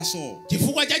soul.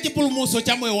 Chifukwa cha chipulumutso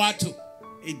cha moyo wathu.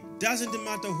 It doesn't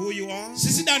matter who you are,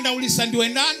 Sizidandaulitsa ndiwe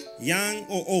ndani, young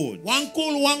or old.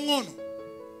 wankulu wang'ono.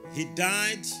 He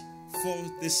died for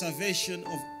the salvation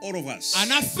of all of us.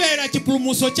 Anafera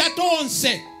chipulumutso cha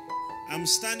tonse. I'm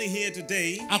standing here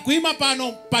today Akuima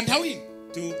pano panthawini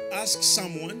to ask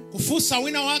someone kufusa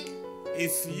wina wake,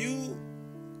 if you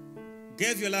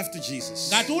gave your life to Jesus.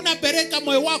 ngati unapereka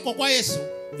moyo wako kwa Yesu.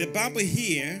 The Bible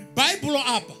here Bible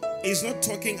apa is not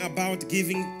talking about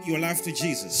giving your life to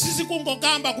Jesus. sisi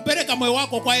kungokamba kupereka moyo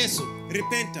wako kwa Yesu,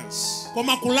 Repentance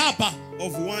koma kulapa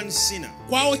of one sinner.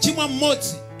 kwa ochimwa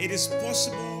mmodzi. It is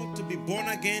possible to be born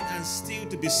again and still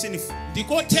to be sinful.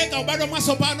 Ndikotheka ubadwa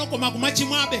mwatsopano koma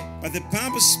kumachimwabe. But the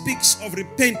Bible speaks of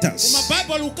repentance. Koma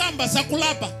Bible ukamba za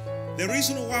kulapa. The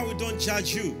reason why we don't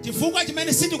judge you, Chifukwa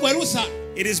chimene sitikwerusa,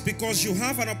 it is because you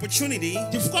have an opportunity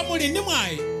chifukwa muli ndi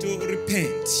mwayi to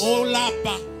repent.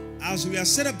 olapa. As we are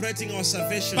celebrating our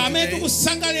salvation Pamene today,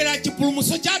 tikusangalira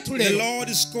chipulumutso chathu the lero, Lord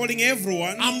is calling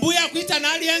everyone Ambuye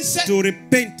akuyitana aliyense to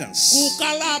repentance.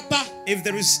 kukalapa. If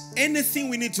there is anything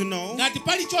we need to know, Ngati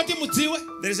pali choti mudziwe,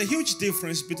 there is a huge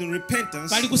difference between repentance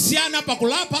pali kusiyana pa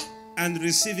kulapa and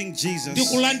receiving Jesus ndi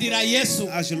kulandira Yesu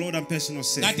as your Lord and personal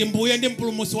Savior. ngati mbuye ndi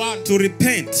mpulumutsi wanu. To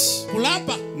repent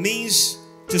Kulapa means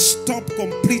to stop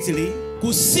completely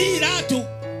kusiyiratu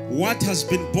what has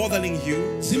been bothering you,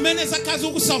 zimene zakhala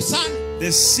zikusautsa,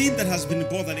 the sin that has been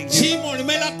bothering you. tchimo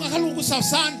limene lakhala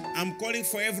likusautsa. I'm calling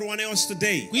for everyone else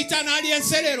today Kuyitana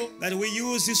aliyense lero that we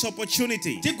use this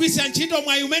opportunity tigwisa ntchito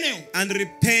mwayi umenewu and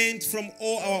repent from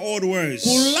all our old ways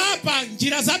kulapa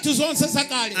njira zathu zonse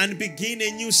zakale, and begin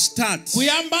a new start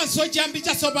kuyambanso chiyambi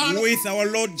chatsopano with our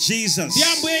Lord Jesus. ndi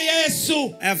Ambuye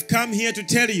Yesu. I have come here to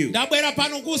tell you, Ndabwera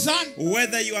pano kuwuzani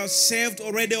whether you are saved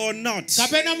already or not,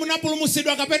 kapena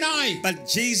munapulumutsidwa kapena ayi, but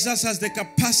Jesus has the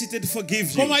capacity to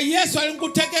forgive you koma Yesu ali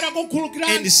nkuthekera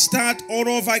kukhululukirani and start all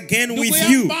over again ndi with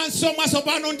you. kuyambanso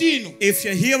mwatsopano ndinu. If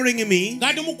you're hearing me,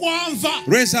 Ngati mukuamva,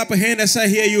 raise up a hand as I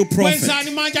hear you, prophet.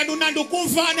 kwezani manja nduna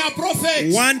ndikumvani a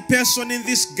prophet. One person in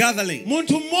this gathering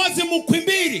Munthu mmodzi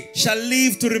mukhwimbiri shall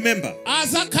live to remember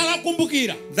azakhala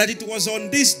kumbukira that it was on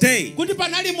this day kuti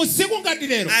panali musiku ngati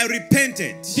lero I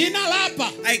repented.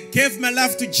 ndinalapa, I gave my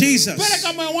life to Jesus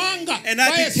pereka moyo wanga and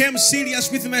kwa I Yesu, became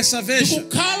serious with my salvation.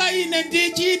 ndikukhala ine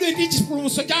ndi chidwi ndi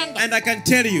chipulumutso changa. And I can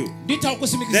tell you, Nditha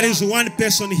there is kukusimikizani one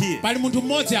person here pali munthu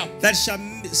mmodzi apo that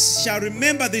shall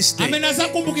remember this day. amene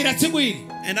azakumbukira tsiku ili.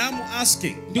 And I'm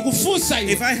asking, Ndikufunsa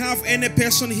if iwe I have any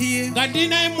person here ngati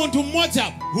ndinaye munthu mmodzi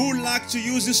apo who would like to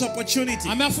use this opportunity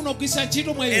amene afuna kugwiritsa ntchito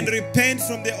and mwayi repent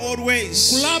from the old ways,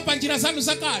 kulapa njira zanu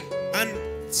zakale, and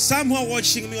some who are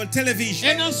watching me on television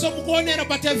enanso mukuonera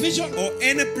pa television, or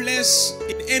any place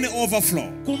in any overflow,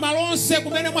 kumalonse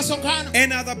kumene mwasonkhana,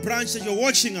 any other branch that you're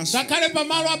watching us, ngakhale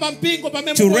pamalo apampingo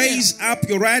pamene to mukuonera, raise up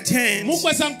your right hand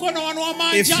mukweza mkono wanu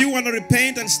if you wamanja want to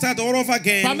repent and start all over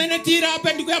again, pamene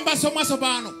tirape ndikuyambanso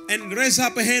mwatsopano. and raise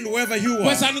up a hand wherever you are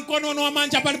Kwezani mkono wanu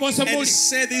wamanja paliponse and muli,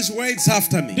 say these words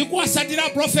after me ndikuwasatira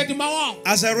profeti mawawo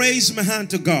as I raise my hand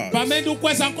to God. pamene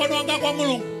ndikukweza mkono wanga kwa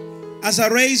Mulungu. As I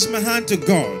raise my hand to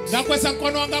God, Ndakweza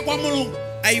mkono wanga kwa Mulungu,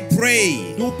 I pray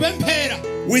ndikupemphera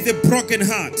with a broken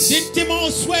heart ndi mtima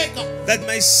osweka that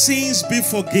my sins be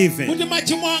forgiven. kuti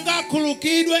machimo anga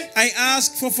akhululukidwe. I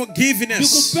ask for forgiveness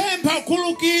Ndikupempha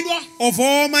kukhululukidwa of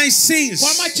all my kwa sins.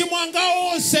 machimo anga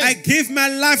onse. I give my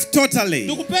life totally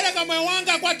Ndikupereka moyo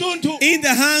wanga kwathunthu in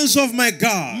the hands of my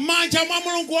God, m'manja mwa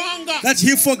Mulungu wanga that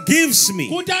He forgives me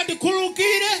kuti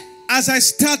andikhululukire as I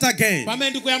start again. pamene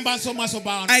ndikuyambanso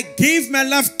mwatsopano. I give my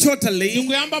life totally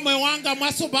Ndikuyamba moyo wanga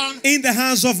mwatsopano in the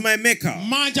hands of my Maker.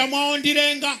 m'manja mwa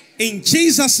ondilenga, In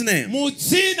Jesus' name, mu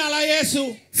dzina la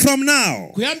Yesu. from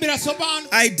now, Kuyambira tsopano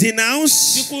I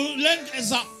denounce,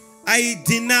 ndikulengeza,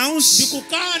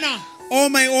 ndikukana all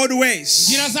my old ways,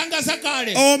 njira zanga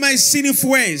zakale, all my sinful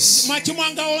ways, machimo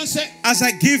anga onse, as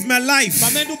I give my life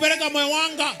pamene ndikupereka moyo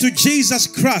wanga to Jesus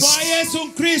kwa Christ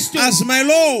Yesu Khristu as my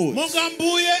Lord monga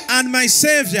Mbuye and my ndi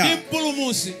Savior.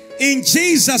 mpulumutsi. In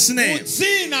Jesus' Mu name,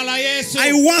 dzina la Yesu.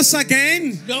 I once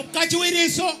again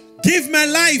Kachiwiriso give my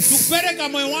life ndikupereka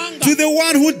moyo wanga to the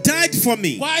one who died for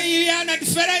me kwa iye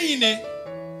anatifera ine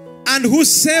and who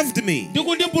saved me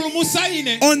ndikundipulumutsa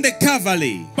ine on the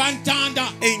Calvary. pa mtanda.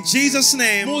 In Jesus'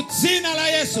 name, Mu dzina la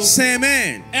Yesu. say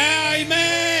amen.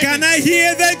 Amen. Can I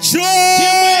hear the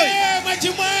joy?